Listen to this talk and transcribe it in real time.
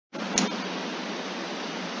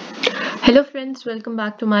Hello friends, welcome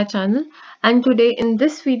back to my channel, and today in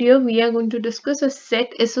this video we are going to discuss a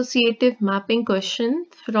set associative mapping question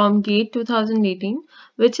from GATE 2018,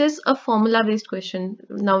 which is a formula based question.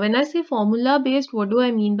 Now when I say formula based, what do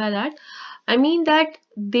I mean by that? I mean that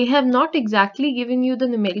they have not exactly given you the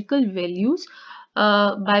numerical values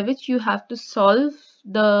by which you have to solve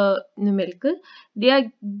the numerical. They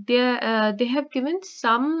have given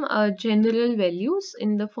some general values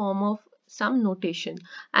in the form of some notation,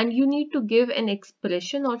 and you need to give an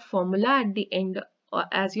expression or formula at the end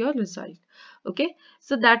as your result. Okay,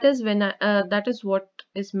 so that is that is what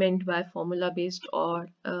is meant by formula based or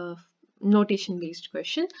notation based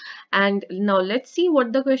question. And now let's see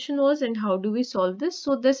what the question was and how do we solve this.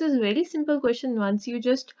 So this is very simple question. Once you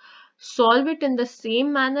just solve it in the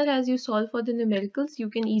same manner as you solve for the numericals, you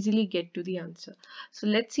can easily get to the answer. So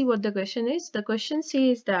let's see what the question is. The question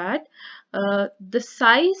says that the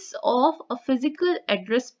size of a physical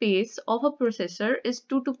address space of a processor is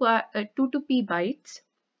 2 to p bytes.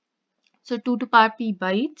 So 2 to power p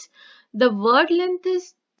bytes. The word length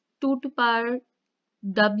is 2 to power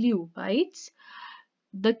w bytes.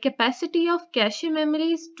 The capacity of cache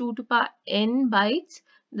memory is 2 to power n bytes.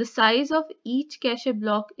 The size of each cache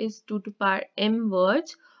block is 2 to power m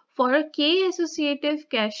words. For a k associative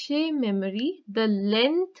cache memory, the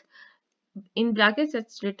length in brackets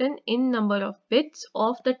that's written in number of bits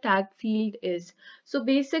of the tag field is. So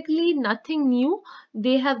basically nothing new.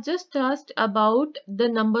 They have just asked about the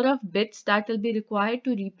number of bits that will be required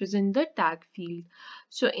to represent the tag field.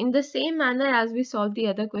 So in the same manner as we solve the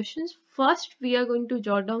other questions, first we are going to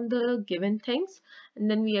jot down the given things and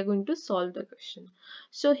then we are going to solve the question.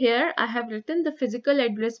 So here I have written the physical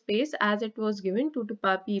address space as it was given 2 to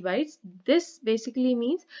power p bytes. This basically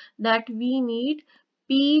means that we need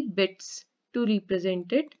p bits to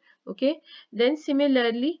represent it. Okay, then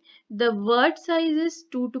similarly the word size is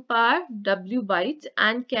 2 to power w bytes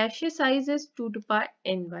and cache size is 2 to power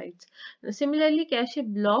n bytes. Now, similarly cache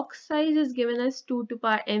block size is given as 2 to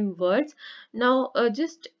power m words. Now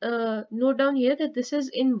just note down here that this is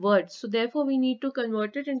in words, so therefore we need to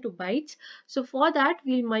convert it into bytes. So for that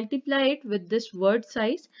we'll multiply it with this word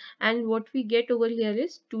size, and what we get over here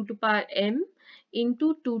is 2 to power m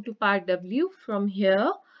into 2 to power w from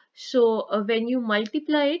here. So when you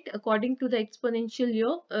multiply it according to the exponential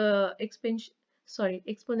law,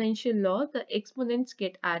 the exponents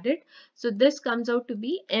get added. So this comes out to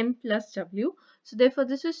be m plus w. So therefore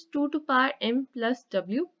this is 2 to power m plus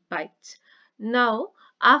w bytes. Now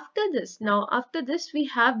after this we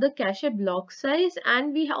have the cache block size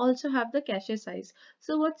and we also have the cache size.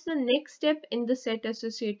 So what's the next step in the set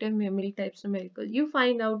associative memory types numerical? You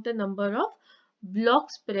find out the number of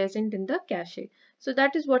blocks present in the cache. So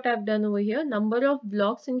that is what I've done over here. Number of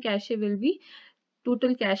blocks in cache will be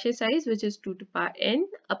total cache size, which is 2 to power n,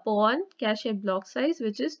 upon cache block size,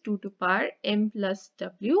 which is 2 to power m plus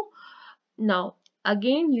w. Now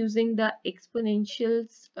again using the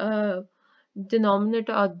exponentials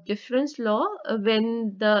denominator or difference law,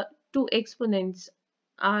 when the two exponents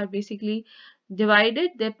are basically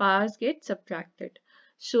divided, their powers get subtracted.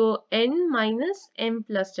 So n minus m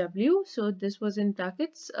plus w, so this was in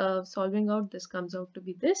brackets, solving out this comes out to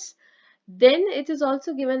be this. Then it is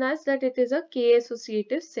also given as that it is a k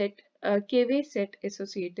associative set, k-way set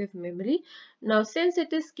associative memory. Now since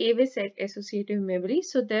it is k-way set associative memory,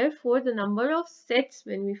 so therefore the number of sets,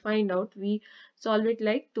 when we find out, we solve it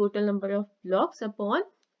like total number of blocks upon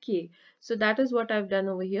k. So that is what I've done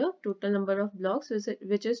over here. Total number of blocks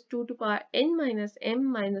which is 2 to power n minus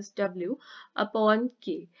m minus w upon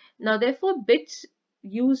k. Now therefore bits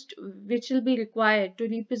used which will be required to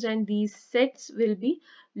represent these sets will be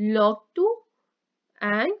log 2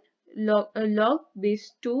 and log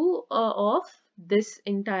base 2 of this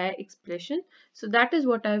entire expression. So that is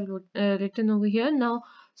what I've written over here. Now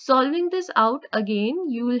solving this out again,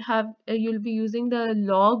 you will have you'll be using the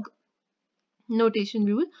log notation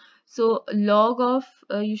rule. So log of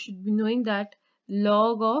you should be knowing that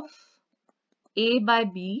log of a by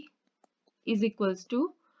b is equals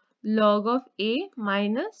to log of a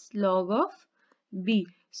minus log of b.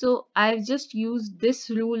 So I've just used this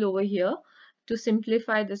rule over here to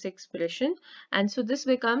simplify this expression, and so this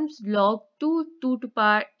becomes log 2 to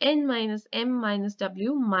power n minus m minus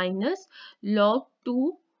w minus log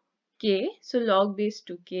 2k, so log base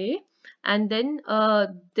 2k, and then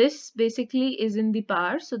this basically is in the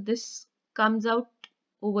power, so this comes out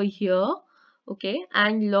over here. Okay,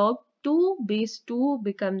 and log 2 base 2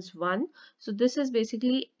 becomes 1, so this is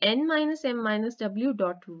basically n minus m minus w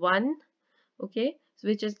dot 1. Okay, so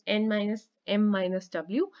which is n minus m minus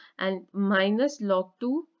w, and minus log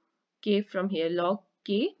 2 k from here, log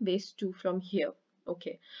k base 2 from here.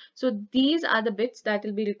 Okay, so these are the bits that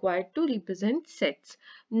will be required to represent sets.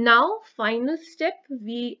 Now, final step,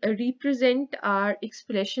 we represent our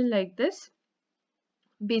expression like this.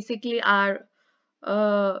 Basically, our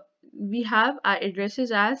we have our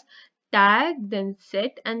addresses as tag, then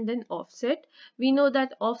set, and then offset. We know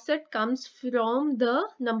that offset comes from the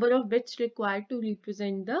number of bits required to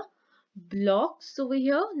represent the blocks. So over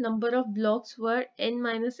here, number of blocks were n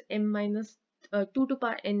minus m minus 2 to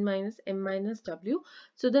power n minus m minus w.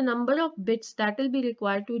 So the number of bits that will be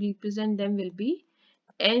required to represent them will be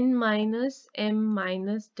n minus m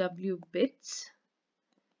minus w bits.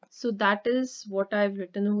 So that is what I've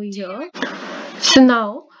written over here. So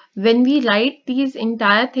now, when we write these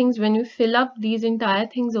entire things, when we fill up these entire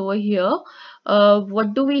things over here,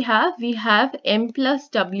 what do we have? We have m plus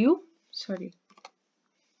w, sorry,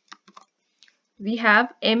 we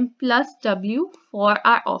have m plus w for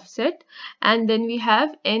our offset, and then we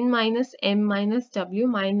have n minus m minus w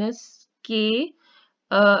minus k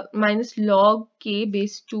minus log k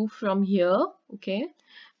base 2 from here, okay?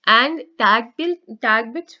 And tag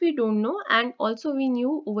bits we don't know, and also we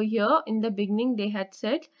knew over here in the beginning they had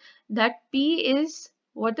said that p is,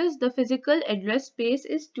 what is the physical address space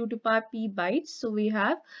is 2 to power p bytes, so we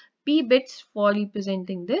have p bits for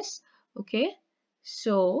representing this, okay?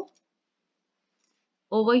 So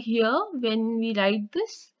over here when we write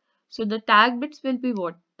this, so the tag bits will be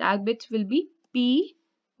what? Tag bits will be p,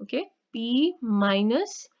 okay, p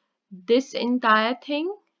minus this entire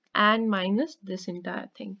thing and minus this entire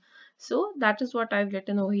thing. So that is what I've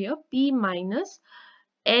written over here, p minus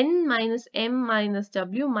n minus m minus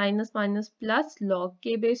w minus minus plus log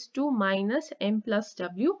k base 2 minus m plus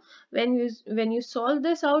w. When you solve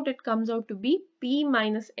this out, it comes out to be p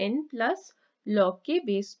minus n plus log k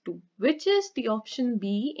base 2, which is the option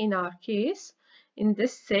B in our case in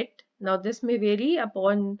this set. Now this may vary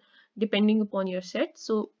upon depending upon your set.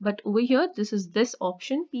 So but over here this is this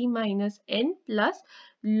option, p minus n plus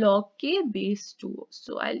log k base 2.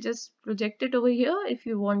 So I'll just project it over here if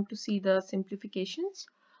you want to see the simplifications.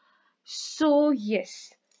 So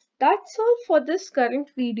yes, that's all for this current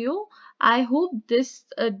video. I hope this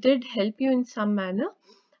did help you in some manner,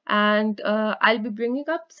 and I'll be bringing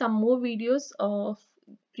up some more videos of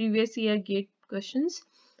previous year gate questions,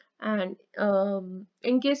 and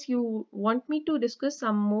in case you want me to discuss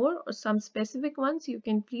some more or some specific ones, you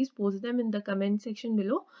can please post them in the comment section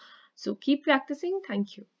below. So keep practicing.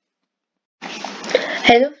 Thank you.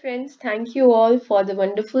 Hello friends, thank you all for the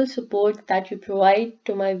wonderful support that you provide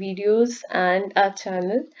to my videos and our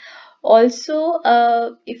channel. Also,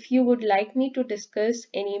 if you would like me to discuss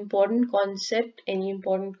any important concept, any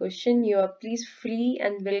important question, you are please free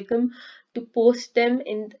and welcome to post them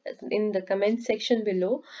in the comment section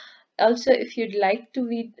below. Also, if you'd like to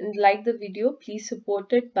like the video, please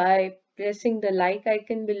support it by pressing the like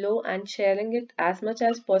icon below and sharing it as much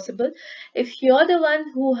as possible. If you're the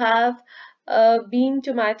one who have been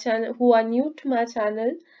to my channel, who are new to my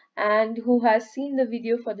channel, and who has seen the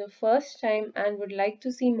video for the first time and would like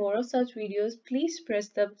to see more of such videos, please press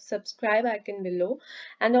the subscribe icon below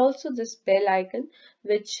and also this bell icon,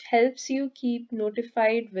 which helps you keep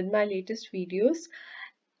notified with my latest videos.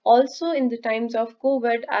 Also, in the times of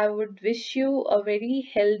COVID, I would wish you a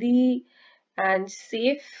very healthy and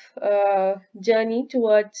safe journey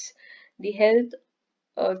towards the health,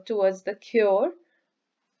 towards the cure.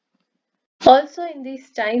 Also, in these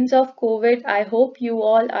times of COVID, I hope you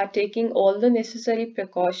all are taking all the necessary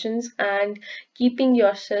precautions and keeping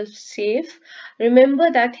yourself safe. Remember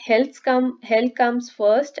that health comes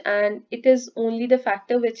first, and it is only the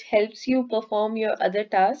factor which helps you perform your other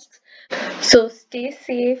tasks. So stay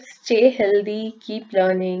safe, stay healthy, keep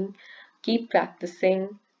learning, keep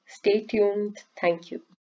practicing. Stay tuned. Thank you.